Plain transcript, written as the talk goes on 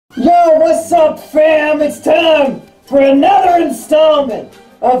Yo, what's up, fam? It's time for another installment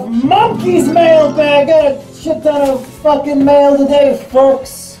of Mumkey's Mailbag. Got a shit ton of fucking mail today,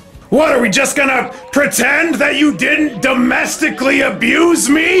 folks. What, are we just gonna pretend that you didn't domestically abuse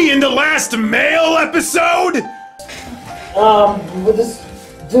me in the last mail episode? We'll just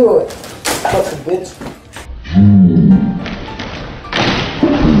do it. Fucking bitch.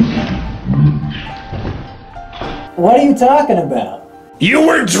 What are you talking about? You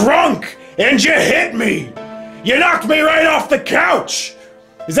were drunk and you hit me! You knocked me right off the couch!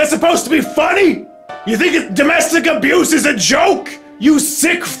 Is that supposed to be funny? You think domestic abuse is a joke? You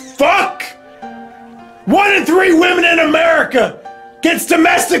sick fuck! 1 in 3 women in America gets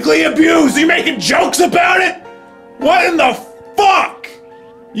domestically abused. Are you making jokes about it? What in the fuck?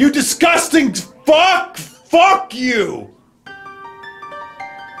 You disgusting fuck! Fuck you!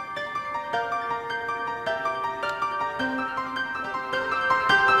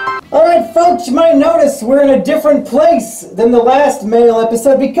 Alright, folks, you might notice we're in a different place than the last mail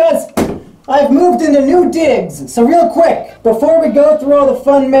episode because I've moved into new digs. So real quick, before we go through all the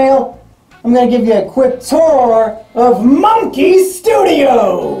fun mail, I'm going to give you a quick tour of Mumkey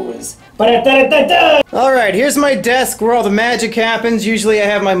Studios. Alright, here's my desk where all the magic happens. Usually I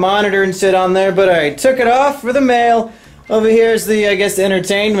have my monitor and shit on there, but I took it off for the mail. Over here's the, I guess,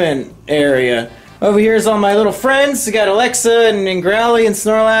 entertainment area. Over here's all my little friends. We got Alexa and Growly and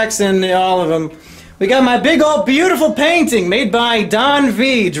Snorlax and all of them. We got my big old beautiful painting made by Don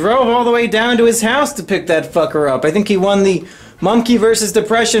V. Drove all the way down to his house to pick that fucker up. I think he won the Mumkey vs.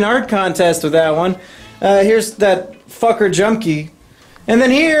 Depression art contest with that one. Here's that fucker Jumpkey. And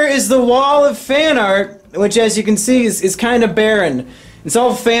then here is the wall of fan art, which as you can see is kind of barren. It's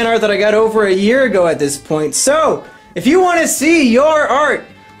all fan art that I got over a year ago at this point. So, if you want to see your art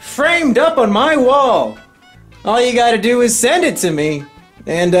framed up on my wall, all you gotta do is send it to me.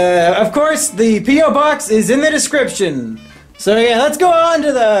 And of course the P.O. box is in the description. So yeah, let's go on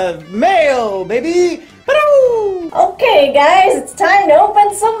to the mail, baby. Hello! Okay guys, it's time to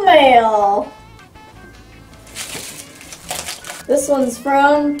open some mail. This one's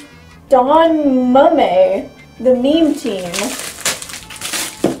from Don Mummy, the meme team.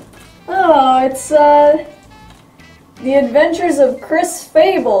 Oh, it's The Adventures of Chris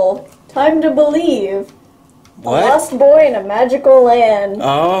Fable. Time to Believe. What? A lost boy in a magical land.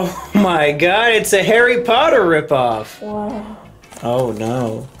 Oh my god, it's a Harry Potter ripoff. Wow. Oh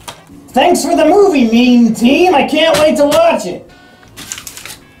no. Thanks for the movie, meme team. I can't wait to watch it.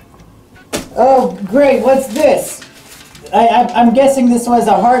 Oh, great. What's this? I'm guessing this was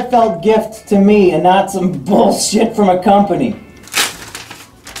a heartfelt gift to me and not some bullshit from a company.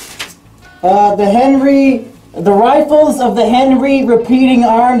 The Rifles of the Henry Repeating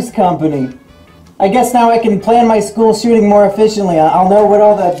Arms Company. I guess now I can plan my school shooting more efficiently. I'll know what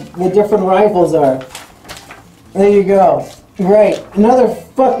all the different rifles are. There you go. Great. Another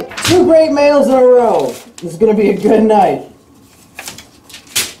 2 great mails in a row. This is gonna be a good night.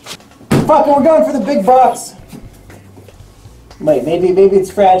 Fuck it, we're going for the big box. Wait, maybe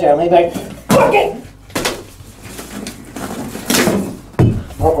it's fragile. Maybe I... Fuck it!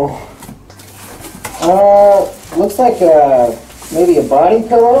 Uh-oh. Looks like maybe a body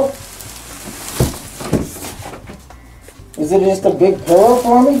pillow. Is it just a big pillow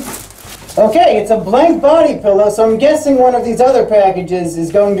for me? Okay, it's a blank body pillow, so I'm guessing one of these other packages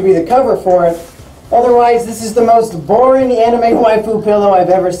is going to be the cover for it. Otherwise, this is the most boring anime waifu pillow I've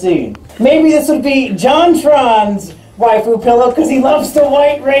ever seen. Maybe this would be JonTron's waifu pillow because he loves the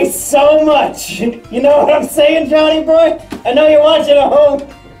white race so much. You know what I'm saying, Johnny boy? I know you're watching at home.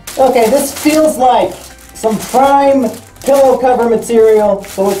 Okay, this feels like some prime pillow cover material,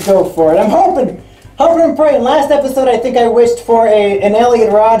 so let's go for it. I'm hoping and praying. Last episode, I think I wished for an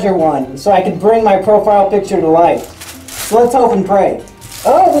Elliot Rodger one, so I could bring my profile picture to life. So let's hope and pray.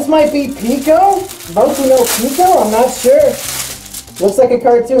 Oh, this might be Pico? Boku no Pico? I'm not sure. Looks like a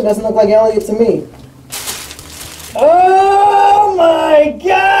cartoon. Doesn't look like Elliot to me. Oh my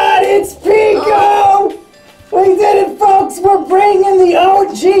god, it's Pico! We did it, folks! We're bringing the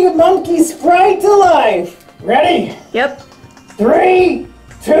OG Mumkey Sprite to life! Ready? Yep. 3,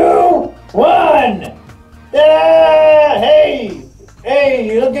 2, 1! Hey!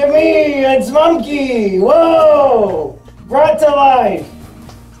 Hey, look at me! It's Mumkey! Whoa! Brought to life!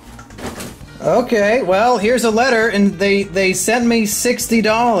 Okay, well, here's a letter, and they sent me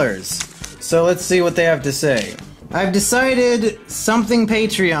 $60. So let's see what they have to say. I've decided something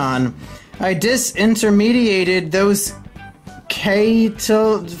Patreon. I disintermediated those K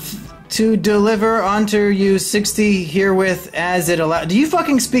to deliver onto you 60 herewith as it allowed. Do you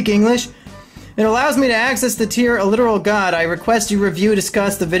fucking speak English? It allows me to access the tier A Literal God. I request you review,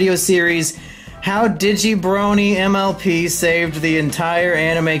 discuss the video series How Digibrony MLP Saved the Entire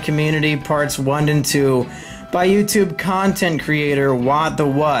Anime Community Parts 1 and 2 by YouTube content creator What the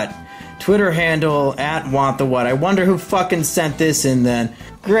What. Twitter handle @WhatTheWhat. I wonder who fucking sent this in then.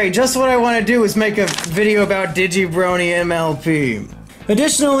 Great, just what I want to do is make a video about Digibrony MLP.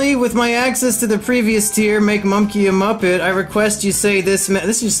 Additionally, with my access to the previous tier, Make Mumkey a Muppet, I request you say this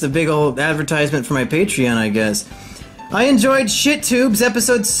is just a big old advertisement for my Patreon, I guess. I enjoyed Shit Tubes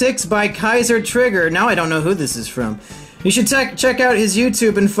episode 6 by Kaiser Trigger. Now I don't know who this is from. You should check out his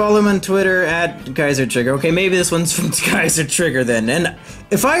YouTube and follow him on Twitter @Kaiser Trigger. Okay, maybe this one's from Kaiser Trigger then. And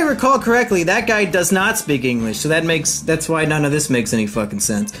if I recall correctly, that guy does not speak English, so that's why none of this makes any fucking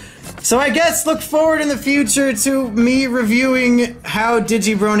sense. So I guess look forward in the future to me reviewing how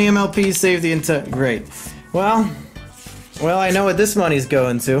Digibrony MLP saved the entire... Great. Well, I know what this money's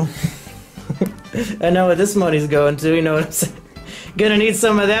going to. I know what this money's going to, you know what I'm saying? Gonna need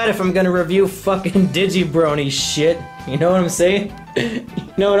some of that if I'm gonna review fucking Digibrony shit. You know what I'm saying? You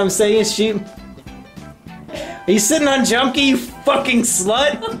know what I'm saying, sheep? Are you sitting on Junkie, you fucking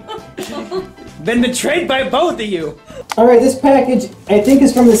slut? Been betrayed by both of you. Alright, this package, I think,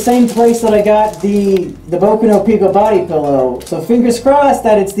 is from the same place that I got the Boku no Pico body pillow. So fingers crossed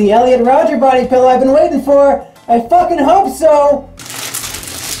that it's the Elliot Roger body pillow I've been waiting for. I fucking hope so!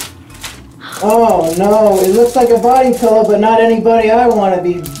 Oh no, it looks like a body pillow, but not anybody I want to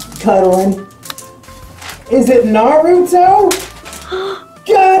be cuddling. Is it Naruto?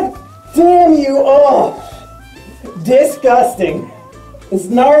 God damn you! Oh, disgusting. Is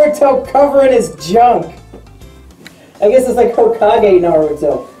Naruto covering his junk? I guess it's like Hokage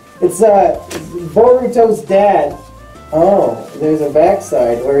Naruto. It's Boruto's dad. Oh, there's a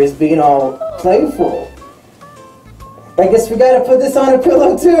backside where he's being all playful. I guess we gotta put this on a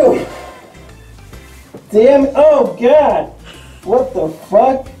pillow too. Damn, oh god! What the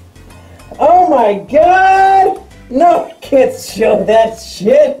fuck? Oh my god! No, I can't show that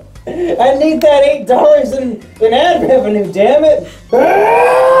shit! I need that $8 in ad revenue, damn it! Ah!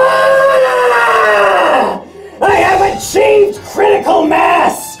 I have achieved critical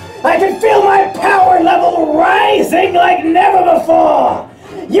mass! I can feel my power level rising like never before!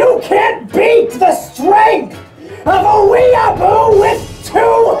 You can't beat the strength of a weeaboo with 2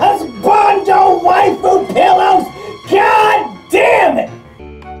 husbando waifu pillows! God damn it!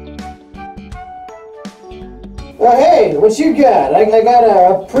 Well, hey, what you got? I got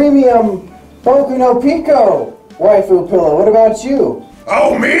a premium Boku no Pico waifu pillow. What about you?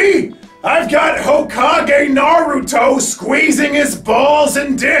 Oh, me? I've got Hokage Naruto squeezing his balls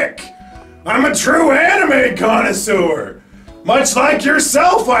and dick. I'm a true anime connoisseur. Much like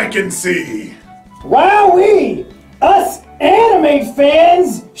yourself, I can see. Wowee! Us anime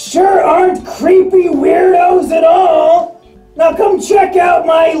fans sure aren't creepy weirdos at all! Now come check out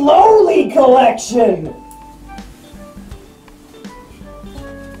my lowly collection!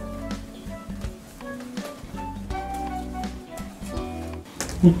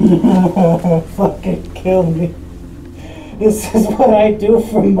 Fucking kill me. This is what I do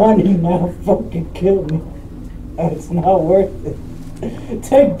for money now. Fucking kill me. It's not worth it.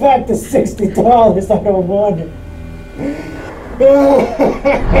 Take back the $60. I don't want it.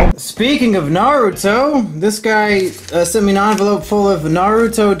 Speaking of Naruto, this guy sent me an envelope full of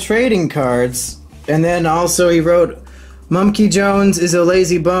Naruto trading cards, and then also he wrote, Mumkey Jones is a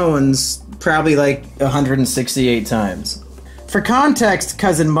lazy bones, probably like 168 times. For context,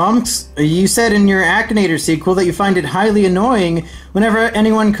 Cousin Mumks, you said in your Akinator sequel that you find it highly annoying whenever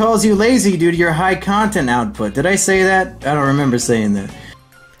anyone calls you lazy due to your high content output. Did I say that? I don't remember saying that.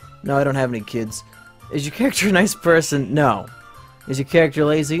 No, I don't have any kids. Is your character a nice person? No. Is your character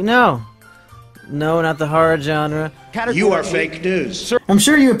lazy? No. No, not the horror genre. You are fake news. I'm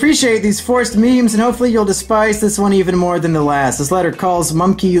sure you appreciate these forced memes, and hopefully you'll despise this one even more than the last. This letter calls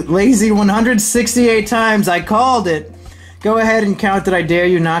Mumkey lazy 168 times. I called it. Go ahead and count it, I dare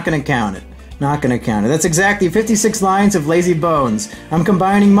you. Not gonna count it. Not gonna count it. That's exactly 56 lines of lazy bones. I'm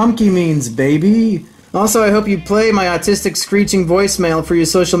combining Mumkey means, baby. Also, I hope you play my autistic screeching voicemail for your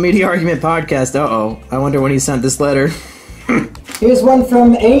social media argument podcast. Uh-oh. I wonder when he sent this letter. Here's one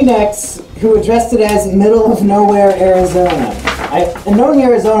from Anex, who addressed it as Middle of Nowhere, Arizona. And knowing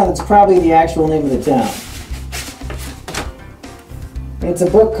Arizona, that's probably the actual name of the town. It's a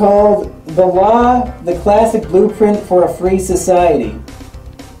book called The Law, the Classic Blueprint for a Free Society.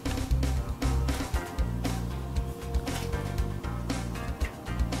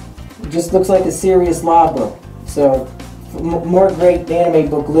 It just looks like a serious law book. So, more great anime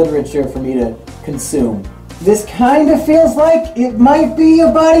book literature for me to consume. This kind of feels like it might be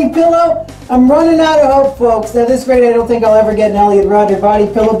a body pillow. I'm running out of hope, folks. At this rate, I don't think I'll ever get an Elliot Rodger body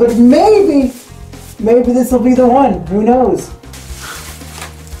pillow, but maybe this will be the one. Who knows?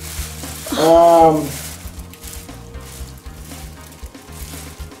 Uh-oh.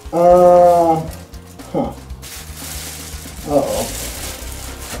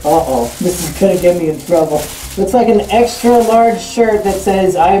 This is gonna get me in trouble. Looks like an extra large shirt that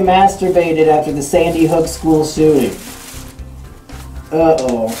says, I masturbated after the Sandy Hook school shooting.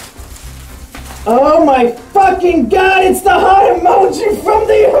 Uh-oh. Oh my fucking god, it's the hot emoji from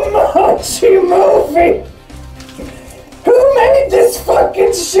the Emoji Movie! Who made this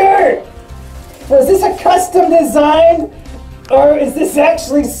fucking shirt? Was this a custom design? Or is this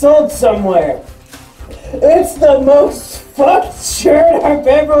actually sold somewhere? It's the most fucked shirt I've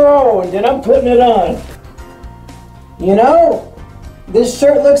ever owned, and I'm putting it on. You know, this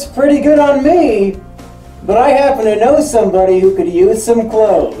shirt looks pretty good on me, but I happen to know somebody who could use some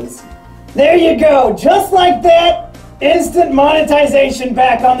clothes. There you go, just like that, instant monetization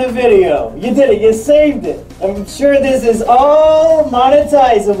back on the video. You did it, you saved it. I'm sure this is all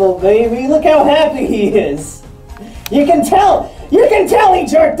monetizable, baby. Look how happy he is. You can tell he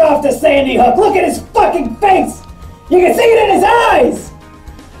jerked off to Sandy Hook. Look at his fucking face. You can see it in his eyes.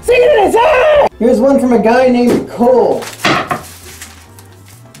 See it in his eyes. Here's one from a guy named Cole.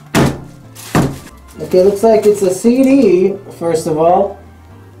 Okay, looks like it's a CD, first of all.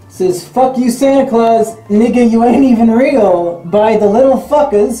 It says, "Fuck you Santa Claus, nigga, you ain't even real," by the Little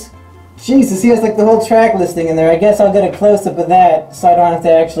Fuckers. Jesus, he has like the whole track listing in there. I guess I'll get a close-up of that so I don't have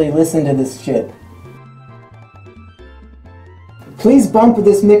to actually listen to this shit. Please bump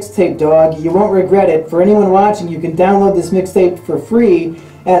this mixtape, dog. You won't regret it. For anyone watching, you can download this mixtape for free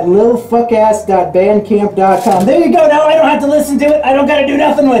at lilfuckass.bandcamp.com. There you go. Now I don't have to listen to it. I don't gotta do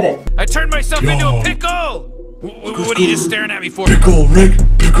nothing with it. I turned myself into a pickle! What are you just staring at me for? Pickle Rick,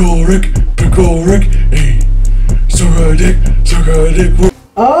 hey. Suck a dick.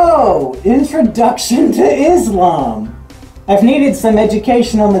 Oh, Introduction to Islam. I've needed some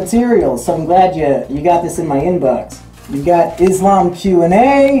educational materials, so I'm glad you got this in my inbox. You've got Islam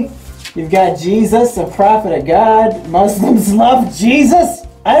Q&A. You've got Jesus, a prophet of God. Muslims love Jesus.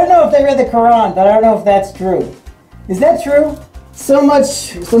 I don't know if they read the Quran, but I don't know if that's true. Is that true? So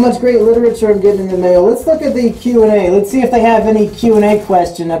much great literature I'm getting in the mail. Let's look at the Q&A. Let's see if they have any Q&A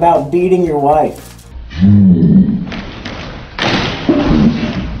question about beating your wife.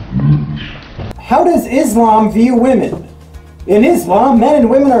 How does Islam view women? In Islam, men and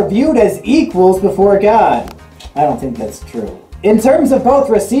women are viewed as equals before God. I don't think that's true. In terms of both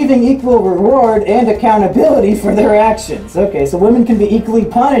receiving equal reward and accountability for their actions. Okay, so women can be equally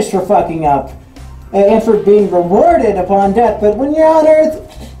punished for fucking up and for being rewarded upon death, but when you're on earth,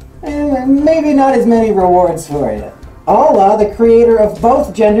 maybe not as many rewards for you. Allah, the creator of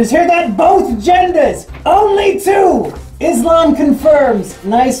both genders, hear that? Both genders! Only two! Islam confirms.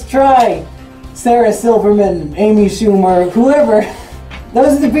 Nice try, Sarah Silverman, Amy Schumer, whoever.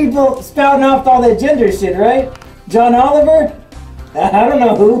 Those are the people spouting off all that gender shit, right? John Oliver? I don't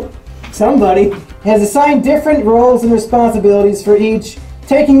know who. Somebody has assigned different roles and responsibilities for each.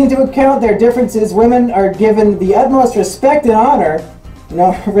 Taking into account their differences, women are given the utmost respect and honor. You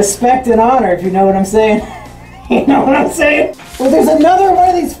know, respect and honor, if you know what I'm saying. You know what I'm saying? Well, there's another one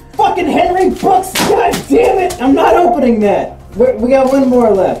of these fucking Henry books. God damn it! I'm not opening that. We got one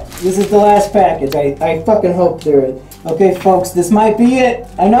more left. This is the last package. I fucking hope there is. Okay, folks, this might be it.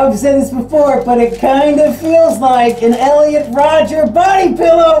 I know I've said this before, but it kind of feels like an Elliot Rodger body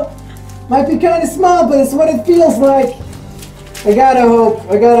pillow. Might be kind of small, but it's what it feels like. I gotta hope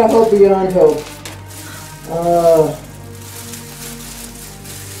beyond hope.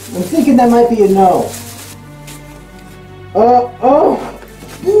 I'm thinking that might be a no. No!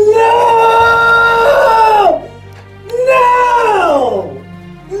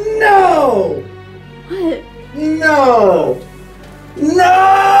 What? No!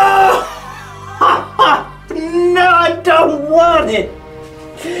 No! No, I don't want it!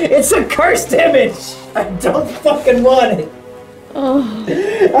 It's a cursed image! I don't fucking want it! Oh.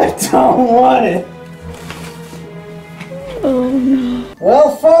 I don't want it! Oh no.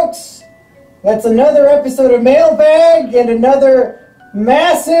 Well, folks, that's another episode of Mailbag and another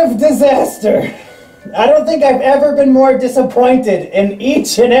massive disaster. I don't think I've ever been more disappointed in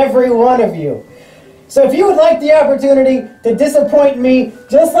each and every one of you. So if you would like the opportunity to disappoint me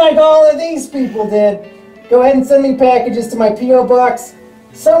just like all of these people did, go ahead and send me packages to my P.O. Box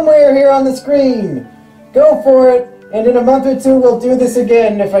somewhere here on the screen. Go for it, and in a month or two we'll do this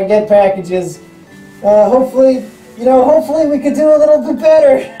again if I get packages. Hopefully we could do a little bit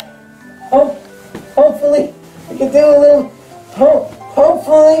better. Hopefully we could do a little...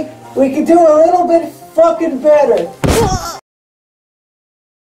 Hopefully We could do a little bit fucking better.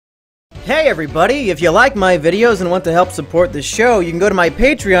 Hey everybody, if you like my videos and want to help support the show, you can go to my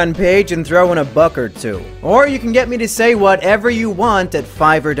Patreon page and throw in a buck or two. Or you can get me to say whatever you want at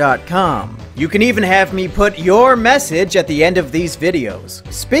Fiverr.com. You can even have me put your message at the end of these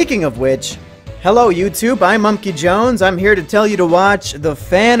videos. Speaking of which, hello YouTube, I'm Mumkey Jones. I'm here to tell you to watch The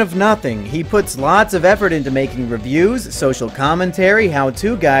Fan of Nothing. He puts lots of effort into making reviews, social commentary,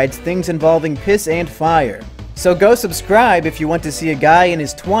 how-to guides, things involving piss and fire. So go subscribe if you want to see a guy in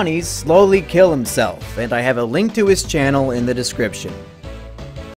his 20s slowly kill himself, and I have a link to his channel in the description.